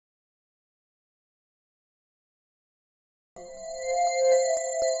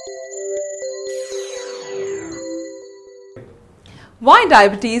Why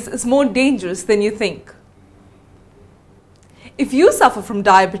diabetes is more dangerous than you think. If you suffer from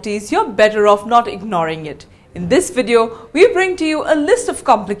diabetes, you're better off not ignoring it. In this video, we bring to you a list of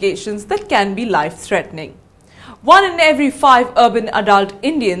complications that can be life-threatening. 1 in every 5 urban adult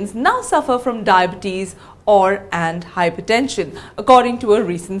Indians now suffer from diabetes and hypertension, according to a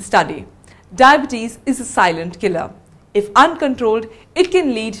recent study. Diabetes is a silent killer. If uncontrolled, it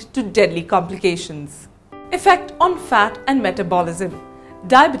can lead to deadly complications. Effect on fat and metabolism.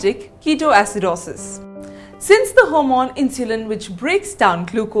 Diabetic ketoacidosis. Since the hormone insulin, which breaks down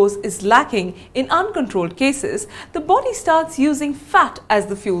glucose, is lacking in uncontrolled cases, the body starts using fat as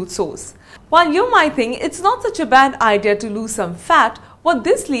the fuel source. While you might think it's not such a bad idea to lose some fat, what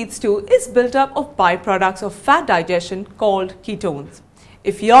this leads to is build-up of byproducts of fat digestion called ketones.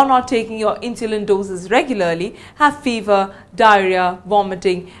 If you're not taking your insulin doses regularly, have fever, diarrhea,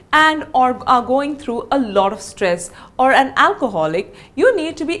 vomiting, or are going through a lot of stress, or an alcoholic, you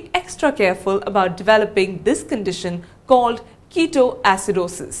need to be extra careful about developing this condition called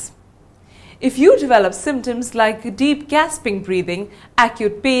ketoacidosis. If you develop symptoms like deep gasping breathing,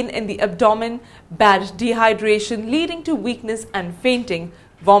 acute pain in the abdomen, bad dehydration leading to weakness and fainting,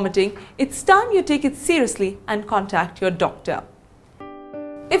 vomiting, it's time you take it seriously and contact your doctor.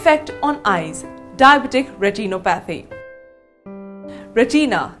 Effect on eyes. Diabetic retinopathy.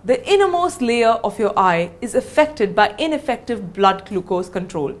 Retina, the innermost layer of your eye, is affected by ineffective blood glucose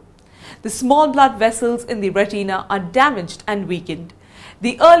control. The small blood vessels in the retina are damaged and weakened.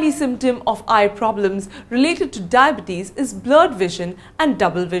 The early symptom of eye problems related to diabetes is blurred vision and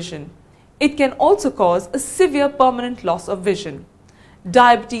double vision. It can also cause a severe permanent loss of vision.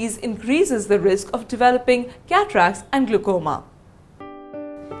 Diabetes increases the risk of developing cataracts and glaucoma.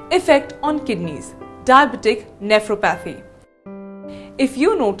 Effect on kidneys. Diabetic nephropathy. If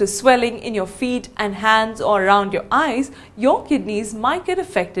you notice swelling in your feet and hands or around your eyes, your kidneys might get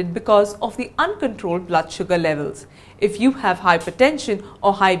affected because of the uncontrolled blood sugar levels. If you have hypertension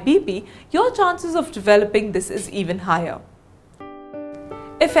or high BP, your chances of developing this is even higher.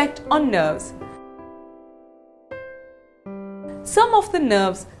 Effect on nerves. Some of the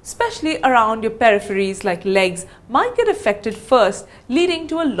nerves, especially around your peripheries like legs, might get affected first, leading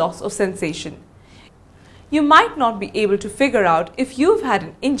to a loss of sensation. You might not be able to figure out if you've had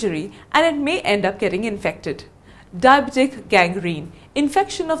an injury, and it may end up getting infected. Diabetic gangrene,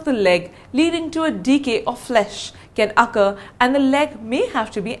 infection of the leg leading to a decay of flesh, can occur and the leg may have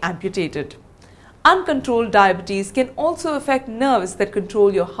to be amputated. Uncontrolled diabetes can also affect nerves that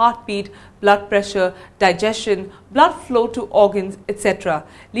control your heartbeat, blood pressure, digestion, blood flow to organs, etc.,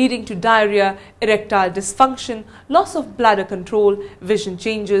 leading to diarrhea, erectile dysfunction, loss of bladder control, vision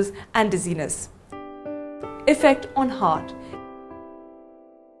changes, and dizziness. Effect on heart.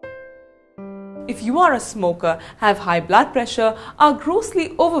 If you are a smoker, have high blood pressure, are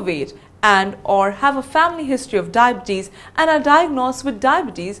grossly overweight, or have a family history of diabetes and are diagnosed with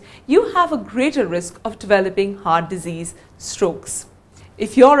diabetes, you have a greater risk of developing heart disease, strokes.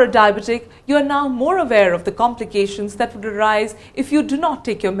 If you're a diabetic, you are now more aware of the complications that would arise if you do not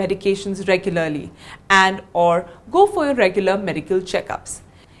take your medications regularly or go for your regular medical checkups.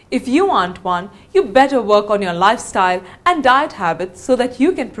 If you aren't one, you better work on your lifestyle and diet habits so that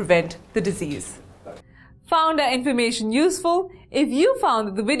you can prevent the disease. Found our information useful? If you found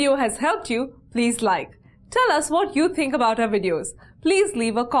that the video has helped you, please like. Tell us what you think about our videos. Please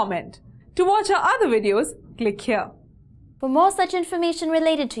leave a comment. To watch our other videos, click here. For more such information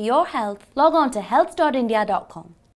related to your health, log on to health.india.com.